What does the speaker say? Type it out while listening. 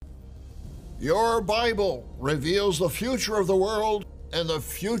Your Bible reveals the future of the world and the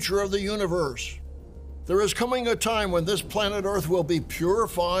future of the universe. There is coming a time when this planet Earth will be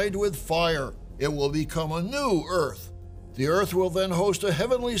purified with fire. It will become a new Earth. The Earth will then host a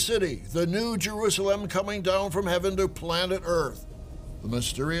heavenly city, the New Jerusalem coming down from heaven to planet Earth. The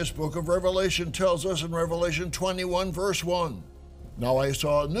mysterious book of Revelation tells us in Revelation 21, verse 1, "Now I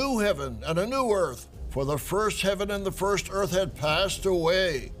saw a new heaven and a new earth, for the first heaven and the first earth had passed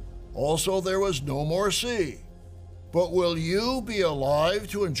away. Also there was no more sea." But will you be alive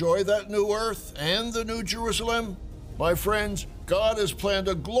to enjoy that new earth and the New Jerusalem? My friends, God has planned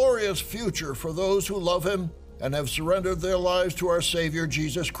a glorious future for those who love Him and have surrendered their lives to our Savior,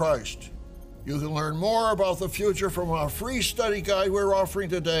 Jesus Christ. You can learn more about the future from our free study guide we're offering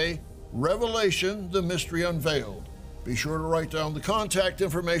today, Revelation, the Mystery Unveiled. Be sure to write down the contact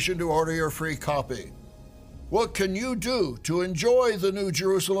information to order your free copy. What can you do to enjoy the New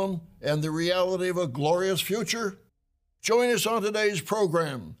Jerusalem and the reality of a glorious future? Join us on today's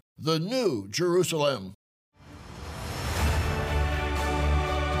program, The New Jerusalem.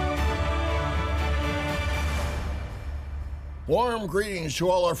 Warm greetings to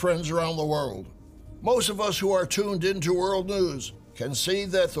all our friends around the world. Most of us who are tuned into world news can see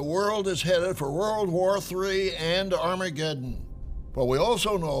that the world is headed for World War III and Armageddon. But we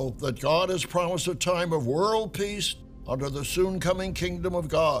also know that God has promised a time of world peace under the soon-coming kingdom of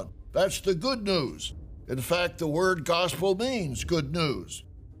God. That's the good news. In fact, the word gospel means good news.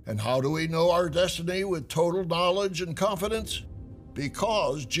 And how do we know our destiny with total knowledge and confidence?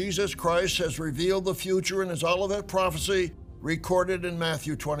 Because Jesus Christ has revealed the future in His Olivet prophecy recorded in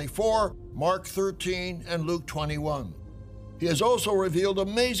Matthew 24, Mark 13, and Luke 21. He has also revealed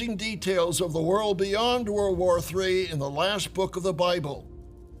amazing details of the world beyond World War III in the last book of the Bible.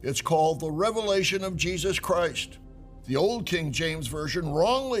 It's called the Revelation of Jesus Christ. The Old King James Version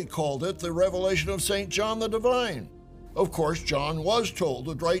wrongly called it the Revelation of St. John the Divine. Of course, John was told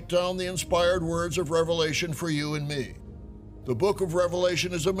to write down the inspired words of Revelation for you and me. The book of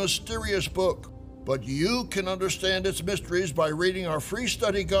Revelation is a mysterious book, but you can understand its mysteries by reading our free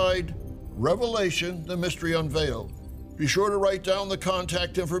study guide, Revelation, the Mystery Unveiled. Be sure to write down the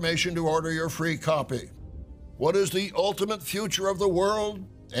contact information to order your free copy. What is the ultimate future of the world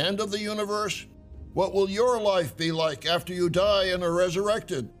and of the universe? What will your life be like after you die and are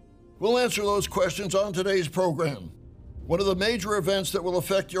resurrected? We'll answer those questions on today's program. One of the major events that will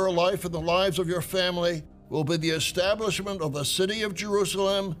affect your life and the lives of your family will be the establishment of the city of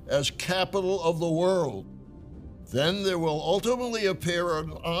Jerusalem as capital of the world. Then there will ultimately appear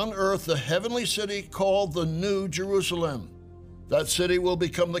on earth the heavenly city called the New Jerusalem. That city will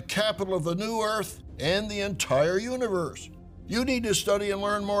become the capital of the new earth and the entire universe. You need to study and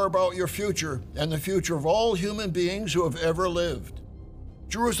learn more about your future and the future of all human beings who have ever lived.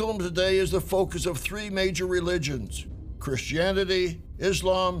 Jerusalem today is the focus of three major religions: Christianity,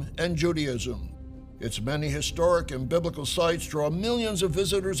 Islam, and Judaism. Its many historic and biblical sites draw millions of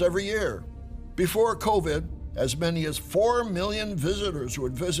visitors every year. Before COVID, as many as 4 million visitors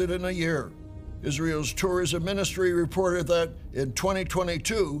would visit in a year. Israel's tourism ministry reported that in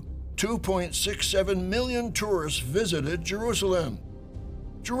 2022, 2.67 million tourists visited Jerusalem.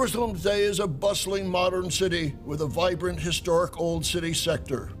 Jerusalem today is a bustling modern city with a vibrant historic old city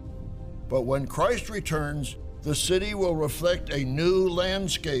sector. But when Christ returns, the city will reflect a new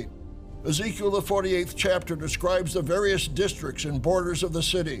landscape. Ezekiel, the 48th chapter, describes the various districts and borders of the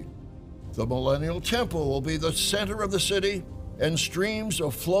city. The Millennial Temple will be the center of the city, and streams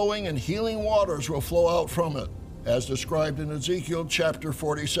of flowing and healing waters will flow out from it, as described in Ezekiel chapter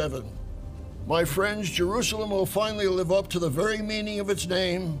 47. My friends, Jerusalem will finally live up to the very meaning of its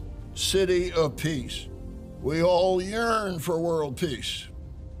name, City of Peace. We all yearn for world peace.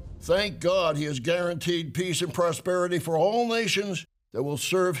 Thank God He has guaranteed peace and prosperity for all nations that will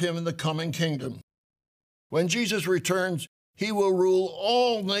serve Him in the coming kingdom. When Jesus returns, He will rule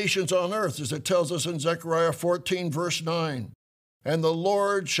all nations on earth, as it tells us in Zechariah 14, verse 9. And the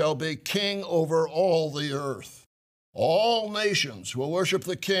Lord shall be king over all the earth. All nations will worship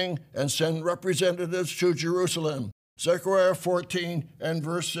the King and send representatives to Jerusalem. Zechariah 14 and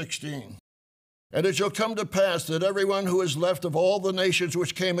verse 16. And it shall come to pass that everyone who is left of all the nations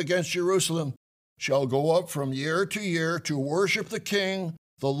which came against Jerusalem shall go up from year to year to worship the King,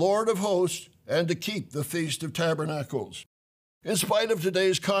 the Lord of hosts, and to keep the Feast of Tabernacles. In spite of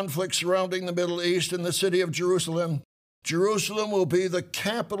today's conflict surrounding the Middle East and the city of Jerusalem, Jerusalem will be the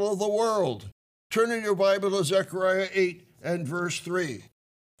capital of the world. Turn in your Bible to Zechariah 8 and verse 3.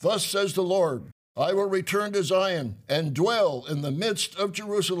 Thus says the Lord, I will return to Zion and dwell in the midst of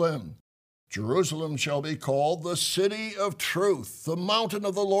Jerusalem. Jerusalem shall be called the city of truth, the mountain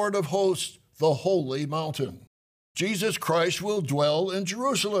of the Lord of hosts, the holy mountain. Jesus Christ will dwell in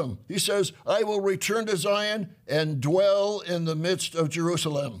Jerusalem. He says, I will return to Zion and dwell in the midst of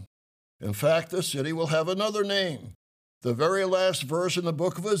Jerusalem. In fact, the city will have another name. The very last verse in the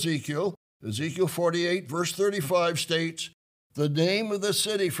book of Ezekiel, Ezekiel 48, verse 35 states, the name of the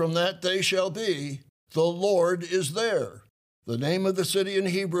city from that day shall be, the Lord is there. The name of the city in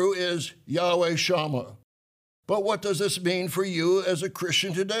Hebrew is Yahweh Shammah. But what does this mean for you as a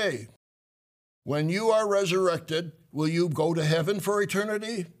Christian today? When you are resurrected, will you go to heaven for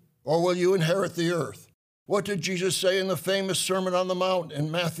eternity, or will you inherit the earth? What did Jesus say in the famous Sermon on the Mount in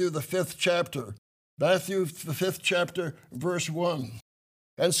Matthew, the 5th chapter? Matthew, the 5th chapter, verse 1.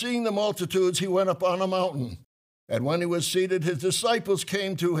 And seeing the multitudes, he went up on a mountain. And when he was seated, his disciples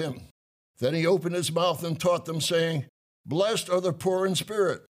came to him. Then he opened his mouth and taught them, saying, Blessed are the poor in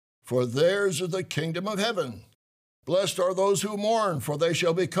spirit, for theirs is the kingdom of heaven. Blessed are those who mourn, for they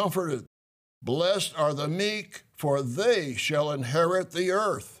shall be comforted. Blessed are the meek, for they shall inherit the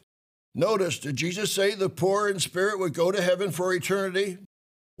earth. Notice, did Jesus say the poor in spirit would go to heaven for eternity,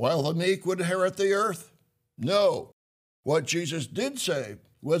 while the meek would inherit the earth? No. What Jesus did say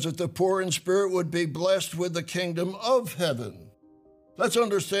was that the poor in spirit would be blessed with the kingdom of heaven. Let's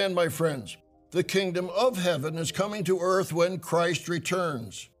understand, my friends, the kingdom of heaven is coming to earth when Christ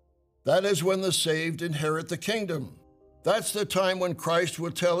returns. That is when the saved inherit the kingdom. That's the time when Christ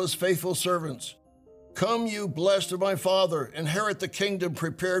will tell his faithful servants, Come, you blessed of my Father, inherit the kingdom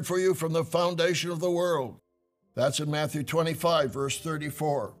prepared for you from the foundation of the world. That's in Matthew 25, verse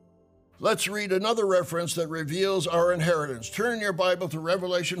 34. Let's read another reference that reveals our inheritance. Turn your Bible to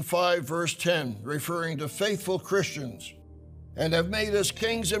Revelation 5, verse 10, referring to faithful Christians. And have made us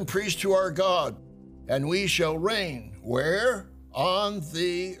kings and priests to our God, and we shall reign. Where? On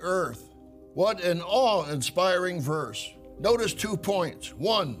the earth. What an awe-inspiring verse. Notice 2 points.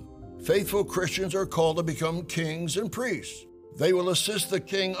 1, faithful Christians are called to become kings and priests. They will assist the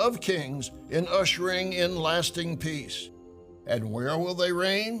King of Kings in ushering in lasting peace. And where will they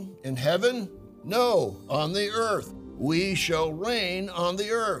reign? In heaven? No, on the earth. We shall reign on the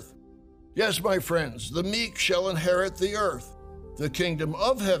earth. Yes, my friends, the meek shall inherit the earth. The kingdom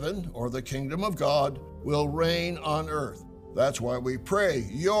of heaven, or the kingdom of God, will reign on earth. That's why we pray,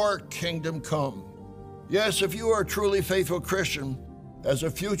 Your kingdom come. Yes, if you are a truly faithful Christian, as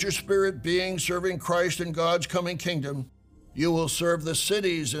a future spirit being serving Christ in God's coming kingdom, you will serve the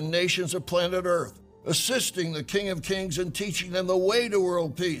cities and nations of planet Earth, assisting the King of Kings and teaching them the way to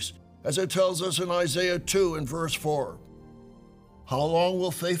world peace, as it tells us in Isaiah 2 and verse 4. How long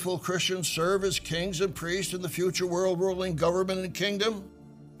will faithful Christians serve as kings and priests in the future world ruling government and kingdom?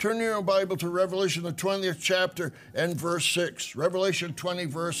 Turn your Bible to Revelation, the 20th chapter and verse 6. Revelation 20,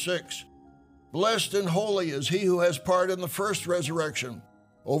 verse 6. Blessed and holy is he who has part in the first resurrection.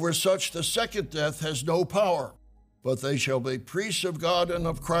 Over such the second death has no power, but they shall be priests of God and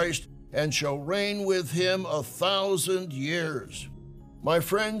of Christ, and shall reign with him 1,000 years. My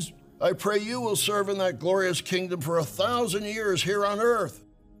friends, I pray you will serve in that glorious kingdom for 1,000 years here on earth.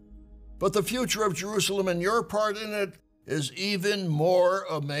 But the future of Jerusalem and your part in it is even more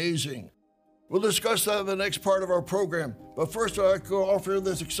amazing. We'll discuss that in the next part of our program. But first, I'd like to offer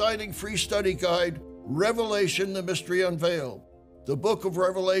this exciting free study guide, Revelation, the Mystery Unveiled. The book of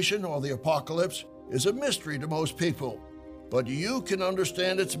Revelation, or the Apocalypse, is a mystery to most people. But you can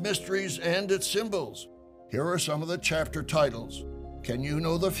understand its mysteries and its symbols. Here are some of the chapter titles. Can you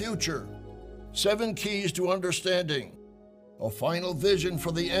know the future? 7 keys to understanding. A final vision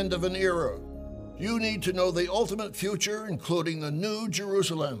for the end of an era. You need to know the ultimate future, including the New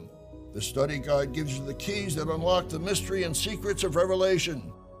Jerusalem. The study guide gives you the keys that unlock the mystery and secrets of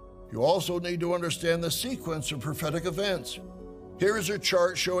Revelation. You also need to understand the sequence of prophetic events. Here is a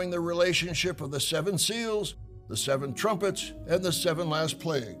chart showing the relationship of the 7 seals, the 7 trumpets, and the 7 last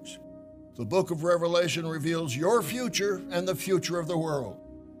plagues. The book of Revelation reveals your future and the future of the world.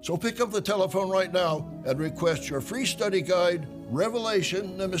 So pick up the telephone right now and request your free study guide,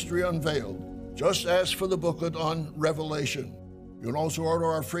 Revelation, the Mystery Unveiled. Just ask for the booklet on Revelation. You can also order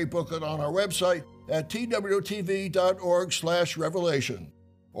our free booklet on our website at twtv.org/revelation,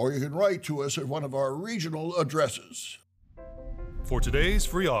 or you can write to us at one of our regional addresses. For today's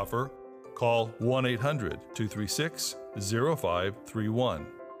free offer, call 1-800-236-0531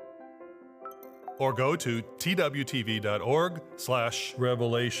 or go to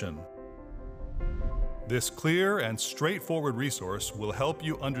twtv.org/revelation. This clear and straightforward resource will help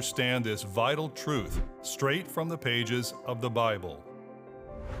you understand this vital truth straight from the pages of the Bible.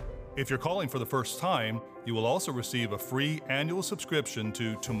 If you're calling for the first time, you will also receive a free annual subscription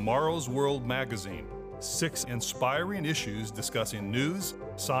to Tomorrow's World magazine, 6 inspiring issues discussing news,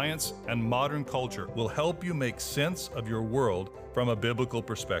 science, and modern culture will help you make sense of your world from a biblical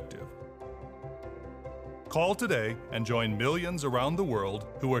perspective. Call today and join millions around the world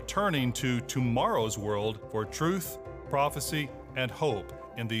who are turning to tomorrow's world for truth, prophecy, and hope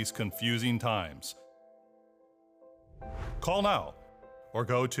in these confusing times. Call now or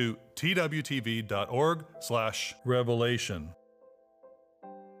go to twtv.org/revelation.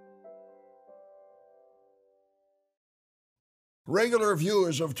 Regular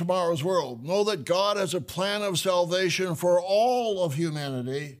viewers of Tomorrow's World know that God has a plan of salvation for all of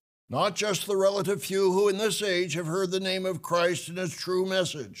humanity, not just the relative few who in this age have heard the name of Christ and His true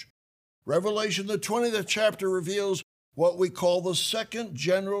message. Revelation, the 20th chapter, reveals what we call the second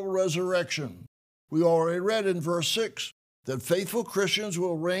general resurrection. We already read in verse 6 that faithful Christians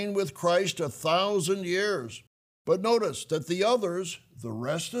will reign with Christ 1,000 years. But notice that the others, the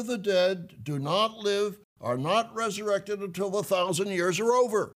rest of the dead, do not live, are not resurrected until the 1,000 years are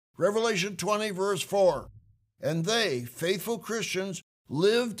over. Revelation 20, verse 4. And they, faithful Christians,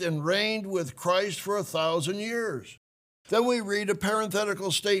 lived and reigned with Christ for 1,000 years. Then we read a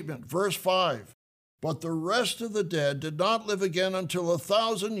parenthetical statement, verse 5. But the rest of the dead did not live again until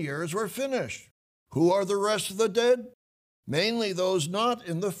 1,000 years were finished. Who are the rest of the dead? Mainly those not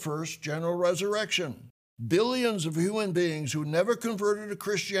in the first general resurrection. Billions of human beings who never converted to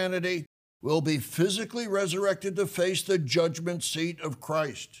Christianity will be physically resurrected to face the judgment seat of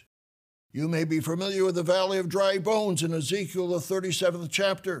Christ. You may be familiar with the Valley of Dry Bones in Ezekiel, the 37th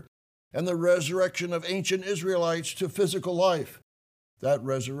chapter, and the resurrection of ancient Israelites to physical life. That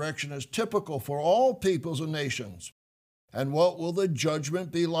resurrection is typical for all peoples and nations. And what will the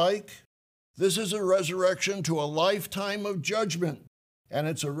judgment be like? This is a resurrection to a lifetime of judgment, and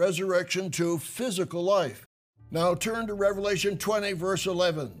it's a resurrection to physical life. Now turn to Revelation 20, verse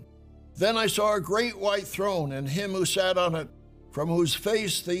 11. Then I saw a great white throne, and him who sat on it, from whose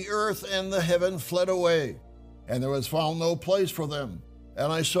face the earth and the heaven fled away, and there was found no place for them.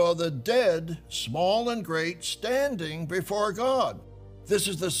 And I saw the dead, small and great, standing before God. This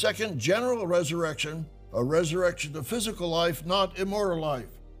is the second general resurrection, a resurrection to physical life, not immortal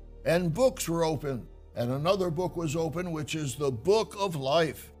life. And books were opened, and another book was opened, which is the book of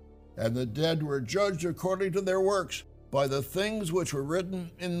life. And the dead were judged according to their works, by the things which were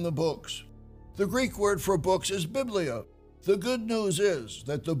written in the books. The Greek word for books is biblia. The good news is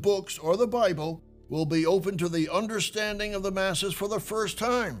that the books, or the Bible, will be open to the understanding of the masses for the first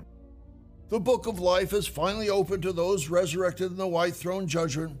time. The book of life is finally open to those resurrected in the white throne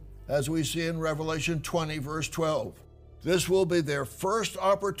judgment, as we see in Revelation 20, verse 12. This will be their first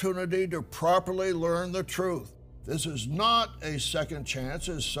opportunity to properly learn the truth. This is not a second chance,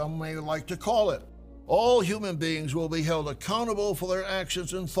 as some may like to call it. All human beings will be held accountable for their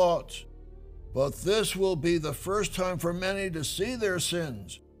actions and thoughts. But this will be the first time for many to see their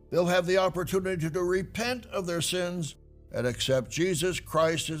sins. They'll have the opportunity to repent of their sins and accept Jesus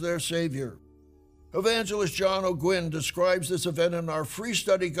Christ as their Savior. Evangelist John O'Gwyn describes this event in our free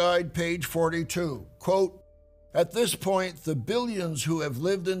study guide, page 42. Quote, "At this point, the billions who have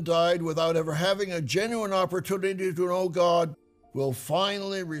lived and died without ever having a genuine opportunity to know God will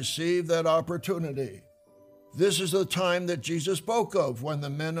finally receive that opportunity. This is the time that Jesus spoke of, when the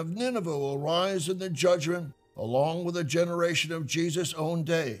men of Nineveh will rise in the judgment along with a generation of Jesus' own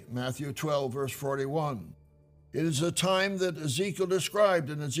day, Matthew 12, verse 41. It is a time that Ezekiel described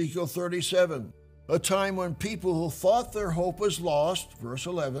in Ezekiel 37, a time when people who thought their hope was lost, verse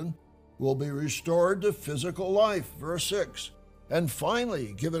 11, will be restored to physical life, verse 6, and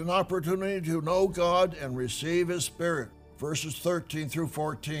finally given an opportunity to know God and receive His Spirit, verses 13 through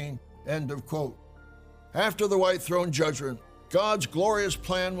 14, end of quote. After the white throne judgment, God's glorious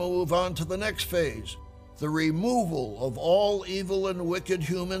plan will move on to the next phase, the removal of all evil and wicked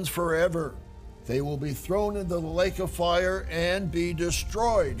humans forever. They will be thrown into the lake of fire and be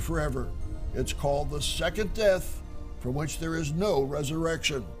destroyed forever. It's called the second death, from which there is no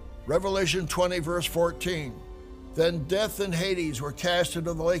resurrection. Revelation 20, verse 14. Then death and Hades were cast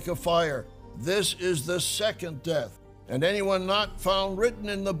into the lake of fire. This is the second death. And anyone not found written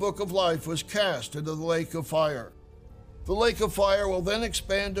in the book of life was cast into the lake of fire. The lake of fire will then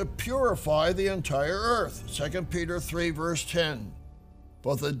expand to purify the entire earth, 2 Peter 3, verse 10.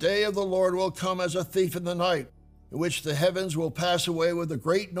 But the day of the Lord will come as a thief in the night, in which the heavens will pass away with a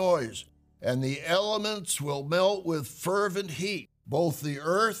great noise, and the elements will melt with fervent heat. Both the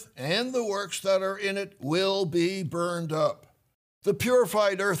earth and the works that are in it will be burned up. The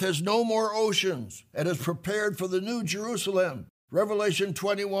purified earth has no more oceans and is prepared for the new Jerusalem, Revelation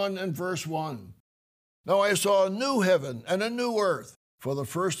 21 and verse 1. Now I saw a new heaven and a new earth, for the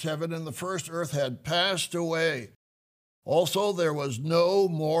first heaven and the first earth had passed away. Also there was no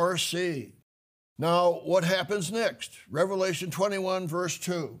more sea. Now, what happens next? Revelation 21, verse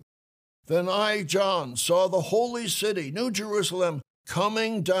 2. Then I, John, saw the holy city, New Jerusalem,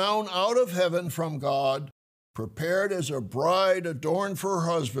 coming down out of heaven from God, prepared as a bride adorned for her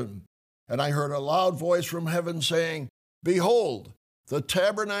husband. And I heard a loud voice from heaven saying, Behold, the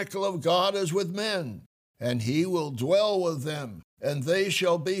tabernacle of God is with men, and he will dwell with them, and they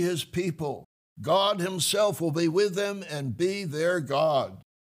shall be his people. God himself will be with them and be their God.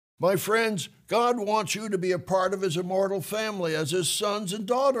 My friends, God wants you to be a part of his immortal family as his sons and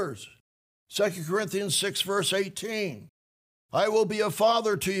daughters. 2 Corinthians 6, verse 18. I will be a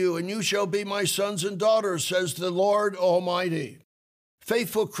father to you, and you shall be my sons and daughters, says the Lord Almighty.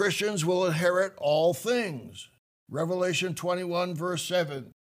 Faithful Christians will inherit all things. Revelation 21, verse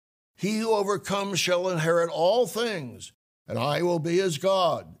 7. He who overcomes shall inherit all things, and I will be his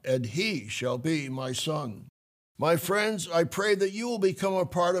God, and he shall be my son. My friends, I pray that you will become a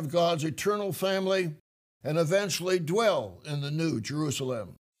part of God's eternal family and eventually dwell in the New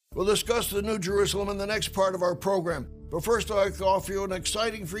Jerusalem. We'll discuss the New Jerusalem in the next part of our program, but first I'd like to offer you an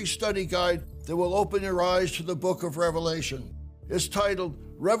exciting free study guide that will open your eyes to the book of Revelation. It's titled,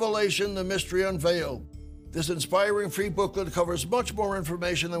 Revelation, the Mystery Unveiled. This inspiring free booklet covers much more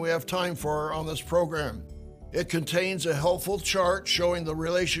information than we have time for on this program. It contains a helpful chart showing the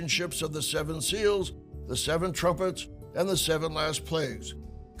relationships of the 7 seals, the 7 trumpets, and the 7 last plagues.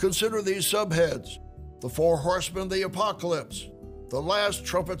 Consider these subheads: the 4 horsemen of the apocalypse, the last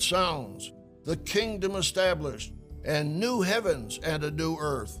trumpet sounds, the kingdom established, and new heavens and a new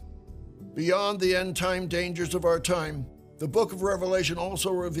earth. Beyond the end-time dangers of our time, the book of Revelation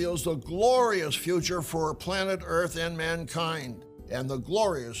also reveals the glorious future for planet Earth and mankind, and the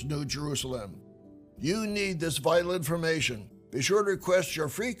glorious New Jerusalem. You need this vital information. Be sure to request your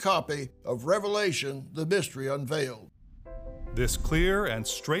free copy of Revelation, the Mystery Unveiled. This clear and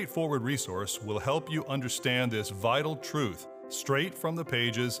straightforward resource will help you understand this vital truth straight from the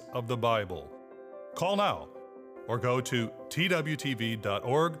pages of the Bible. Call now or go to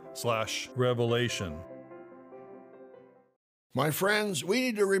twtv.org/revelation. My friends, we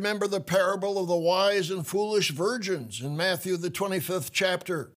need to remember the parable of the wise and foolish virgins in Matthew, the 25th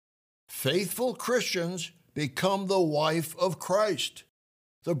chapter. Faithful Christians become the wife of Christ.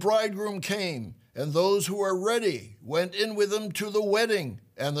 The bridegroom came, and those who were ready went in with him to the wedding,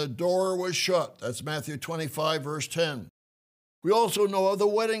 and the door was shut. That's Matthew 25, verse 10. We also know of the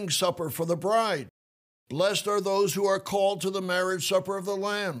wedding supper for the bride. Blessed are those who are called to the marriage supper of the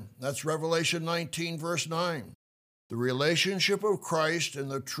Lamb. That's Revelation 19, verse 9. The relationship of Christ and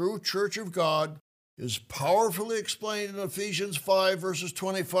the true church of God is powerfully explained in Ephesians 5, verses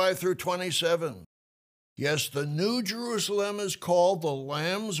 25 through 27. Yes, the New Jerusalem is called the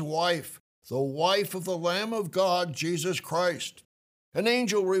Lamb's wife, the wife of the Lamb of God, Jesus Christ. An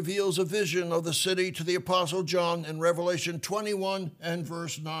angel reveals a vision of the city to the Apostle John in Revelation 21 and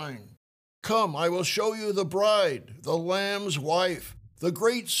verse 9. Come, I will show you the bride, the Lamb's wife, the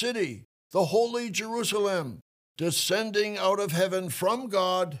great city, the holy Jerusalem, descending out of heaven from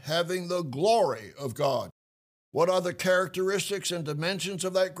God, having the glory of God. What are the characteristics and dimensions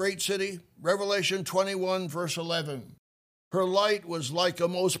of that great city? Revelation 21, verse 11. Her light was like a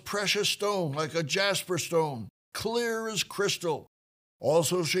most precious stone, like a jasper stone, clear as crystal.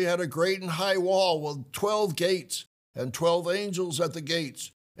 Also she had a great and high wall with 12 gates, and 12 angels at the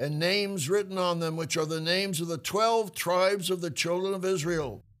gates, and names written on them, which are the names of the 12 tribes of the children of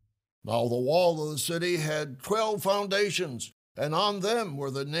Israel. Now the wall of the city had 12 foundations, and on them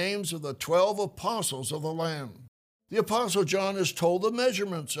were the names of the 12 apostles of the Lamb. The Apostle John is told the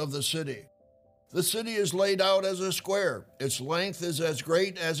measurements of the city. The city is laid out as a square. Its length is as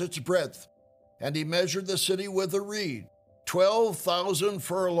great as its breadth. And he measured the city with a reed, 12,000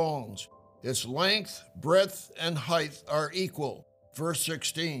 furlongs. Its length, breadth, and height are equal. Verse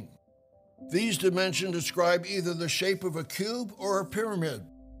 16. These dimensions describe either the shape of a cube or a pyramid.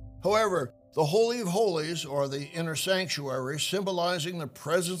 However, the Holy of Holies, or the inner sanctuary, symbolizing the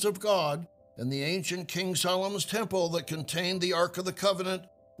presence of God, in the ancient King Solomon's temple that contained the Ark of the Covenant,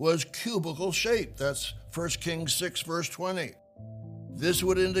 was cubical shaped. That's 1 Kings 6, verse 20. This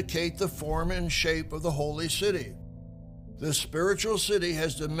would indicate the form and shape of the holy city. The spiritual city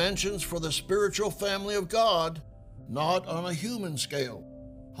has dimensions for the spiritual family of God, not on a human scale.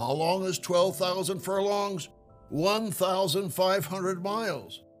 How long is 12,000 furlongs? 1,500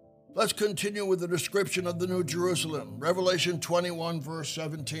 miles. Let's continue with the description of the New Jerusalem. Revelation 21, verse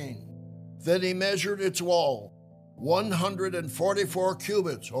 17. Then he measured its wall, 144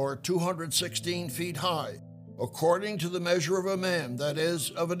 cubits, or 216 feet high, according to the measure of a man, that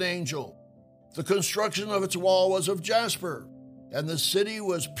is, of an angel. The construction of its wall was of jasper, and the city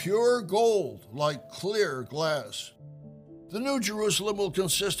was pure gold, like clear glass. The New Jerusalem will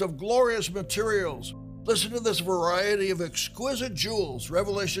consist of glorious materials. Listen to this variety of exquisite jewels,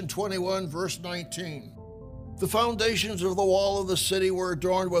 Revelation 21, verse 19. The foundations of the wall of the city were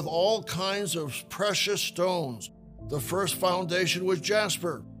adorned with all kinds of precious stones. The first foundation was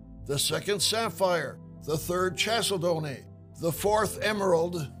jasper, the second sapphire, the third chalcedony, the fourth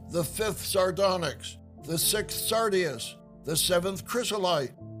emerald, the fifth sardonyx, the sixth sardius, the seventh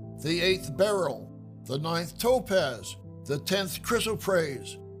chrysolite, the eighth beryl, the ninth topaz, the 10th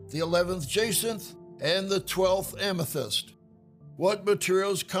chrysoprase, the 11th jacinth, and the 12th amethyst. What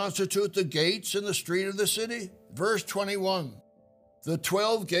materials constitute the gates in the street of the city? Verse 21. The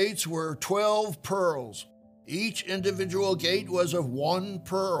 12 gates were 12 pearls. Each individual gate was of 1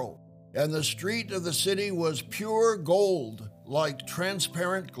 pearl, and the street of the city was pure gold, like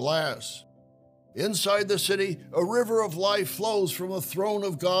transparent glass. Inside the city, a river of life flows from the throne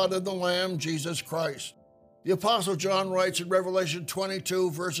of God and the Lamb, Jesus Christ. The Apostle John writes in Revelation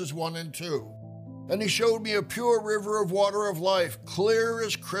 22, verses 1 and 2, "And he showed me a pure river of water of life, clear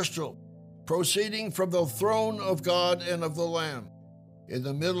as crystal, proceeding from the throne of God and of the Lamb. In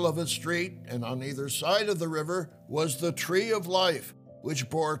the middle of its street, and on either side of the river, was the tree of life, which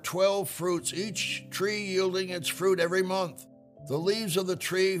bore 12 fruits, each tree yielding its fruit every month. The leaves of the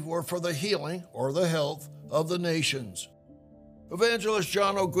tree were for the healing, or the health, of the nations." Evangelist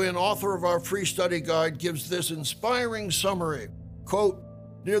John O'Gwyn, author of our free study guide, gives this inspiring summary. Quote,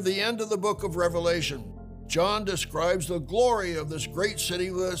 "Near the end of the book of Revelation, John describes the glory of this great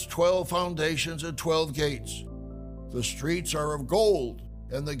city with its 12 foundations and 12 gates. The streets are of gold,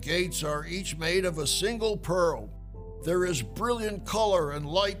 and the gates are each made of a single pearl. There is brilliant color and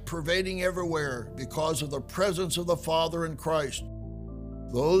light pervading everywhere because of the presence of the Father in Christ.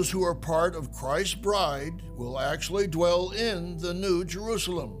 Those who are part of Christ's bride will actually dwell in the New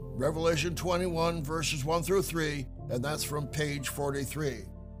Jerusalem." Revelation 21, verses 1 through 3, and that's from page 43.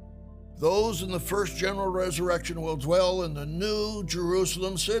 Those in the first general resurrection will dwell in the New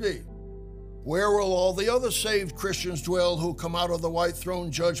Jerusalem city. Where will all the other saved Christians dwell who come out of the white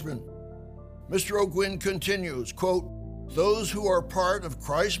throne judgment? Mr. O'Gwyn continues, quote, "Those who are part of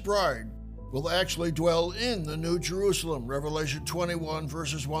Christ's bride will actually dwell in the New Jerusalem," Revelation 21,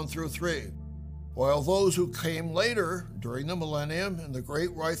 verses 1 through 3, while those who came later, during the millennium and the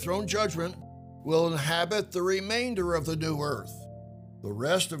great white throne judgment, will inhabit the remainder of the new earth. The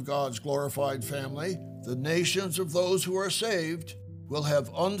rest of God's glorified family, the nations of those who are saved, will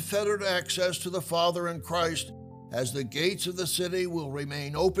have unfettered access to the Father in Christ, as the gates of the city will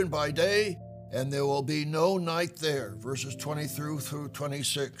remain open by day, and there will be no night there, verses 23 through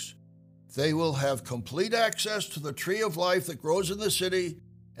 26. They will have complete access to the tree of life that grows in the city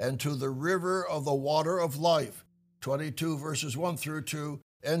and to the river of the water of life, 22 verses 1 through 2,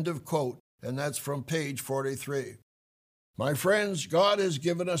 end of quote, and that's from page 43. My friends, God has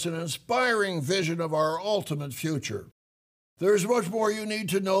given us an inspiring vision of our ultimate future. There's much more you need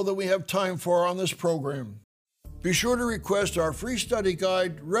to know than we have time for on this program. Be sure to request our free study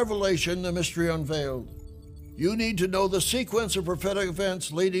guide, Revelation, the Mystery Unveiled. You need to know the sequence of prophetic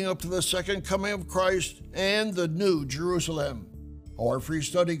events leading up to the second coming of Christ and the New Jerusalem. Our free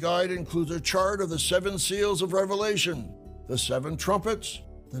study guide includes a chart of the 7 seals of Revelation, the 7 trumpets,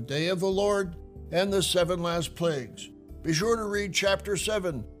 the day of the Lord, and the 7 last plagues. Be sure to read chapter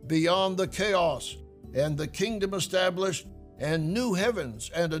 7, Beyond the Chaos, and the Kingdom Established, and New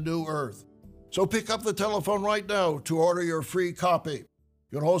Heavens and a New Earth. So pick up the telephone right now to order your free copy.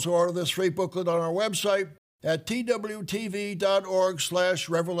 You can also order this free booklet on our website at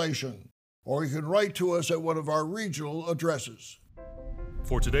twtv.org/revelation, or you can write to us at one of our regional addresses.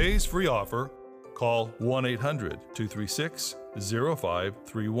 For today's free offer, call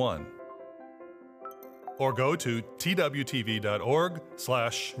 1-800-236-0531 or go to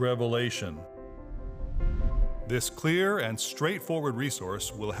twtv.org/revelation. This clear and straightforward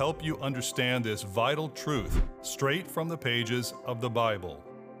resource will help you understand this vital truth straight from the pages of the Bible.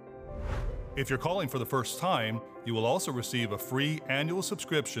 If you're calling for the first time, you will also receive a free annual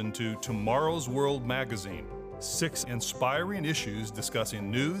subscription to Tomorrow's World magazine. 6 inspiring issues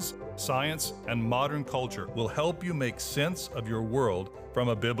discussing news, science, and modern culture will help you make sense of your world from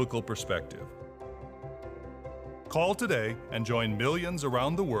a biblical perspective. Call today and join millions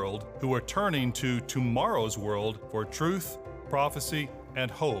around the world who are turning to Tomorrow's World for truth, prophecy, and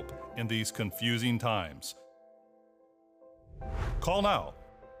hope in these confusing times. Call now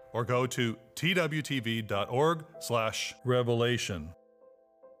or go to twtv.org/revelation.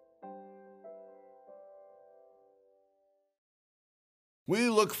 We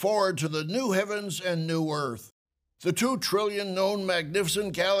look forward to the new heavens and new earth. The 2 trillion known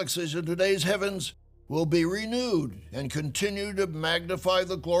magnificent galaxies in today's heavens will be renewed and continue to magnify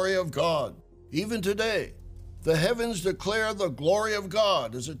the glory of God. Even today, the heavens declare the glory of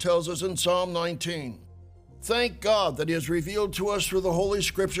God, as it tells us in Psalm 19. Thank God that He has revealed to us through the Holy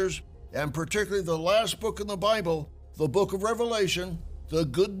Scriptures, and particularly the last book in the Bible, the book of Revelation, the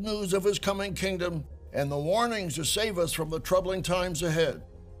good news of His coming kingdom, and the warnings to save us from the troubling times ahead.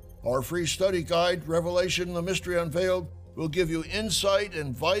 Our free study guide, Revelation, the Mystery Unveiled, will give you insight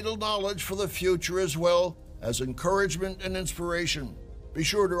and vital knowledge for the future as well as encouragement and inspiration. Be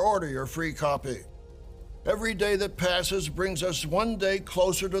sure to order your free copy. Every day that passes brings us one day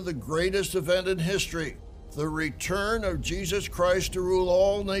closer to the greatest event in history, the return of Jesus Christ to rule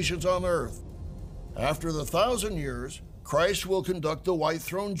all nations on earth. After the 1,000 years, Christ will conduct the white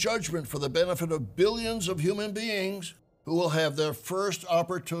throne judgment for the benefit of billions of human beings who will have their first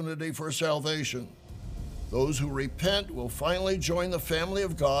opportunity for salvation. Those who repent will finally join the family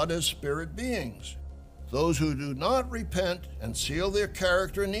of God as spirit beings. Those who do not repent and seal their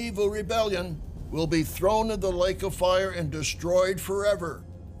character in evil rebellion will be thrown in the lake of fire and destroyed forever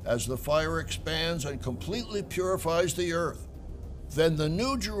as the fire expands and completely purifies the earth. Then the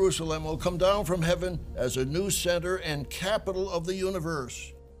new Jerusalem will come down from heaven as a new center and capital of the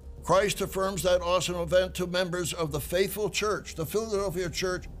universe. Christ affirms that awesome event to members of the faithful church, the Philadelphia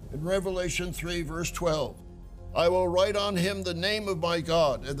church, in Revelation 3, verse 12. I will write on him the name of my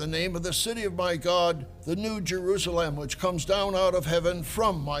God and the name of the city of my God, the new Jerusalem, which comes down out of heaven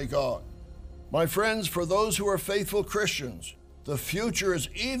from my God. My friends, for those who are faithful Christians, the future is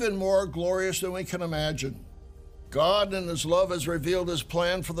even more glorious than we can imagine. God in His love has revealed His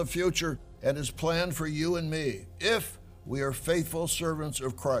plan for the future and His plan for you and me, if we are faithful servants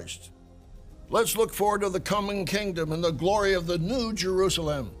of Christ. Let's look forward to the coming kingdom and the glory of the new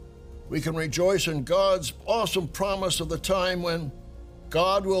Jerusalem. We can rejoice in God's awesome promise of the time when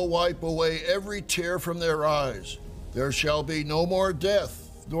God will wipe away every tear from their eyes. There shall be no more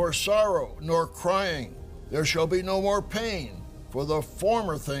death, nor sorrow, nor crying. There shall be no more pain, for the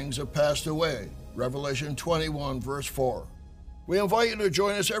former things have passed away. Revelation 21, verse 4. We invite you to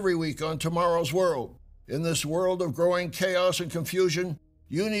join us every week on Tomorrow's World. In this world of growing chaos and confusion,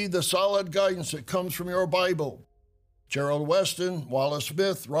 you need the solid guidance that comes from your Bible. Gerald Weston, Wallace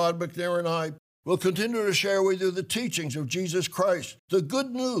Smith, Rod McNair, and I will continue to share with you the teachings of Jesus Christ, the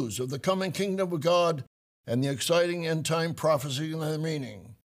good news of the coming kingdom of God, and the exciting end-time prophecy and their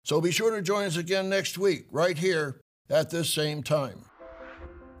meaning. So be sure to join us again next week, right here at this same time.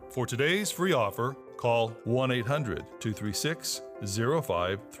 For today's free offer, call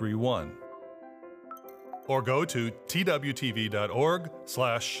 1-800-236-0531 or go to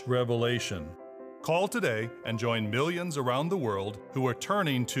twtv.org/revelation. Call today and join millions around the world who are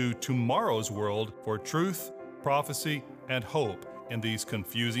turning to tomorrow's world for truth, prophecy, and hope in these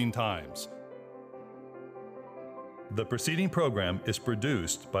confusing times. The preceding program is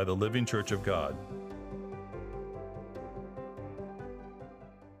produced by the Living Church of God.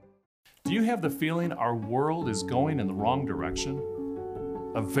 Do you have the feeling our world is going in the wrong direction?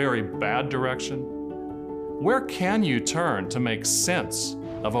 A very bad direction? Where can you turn to make sense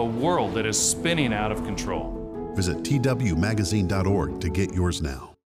of a world that is spinning out of control? Visit twmagazine.org to get yours now.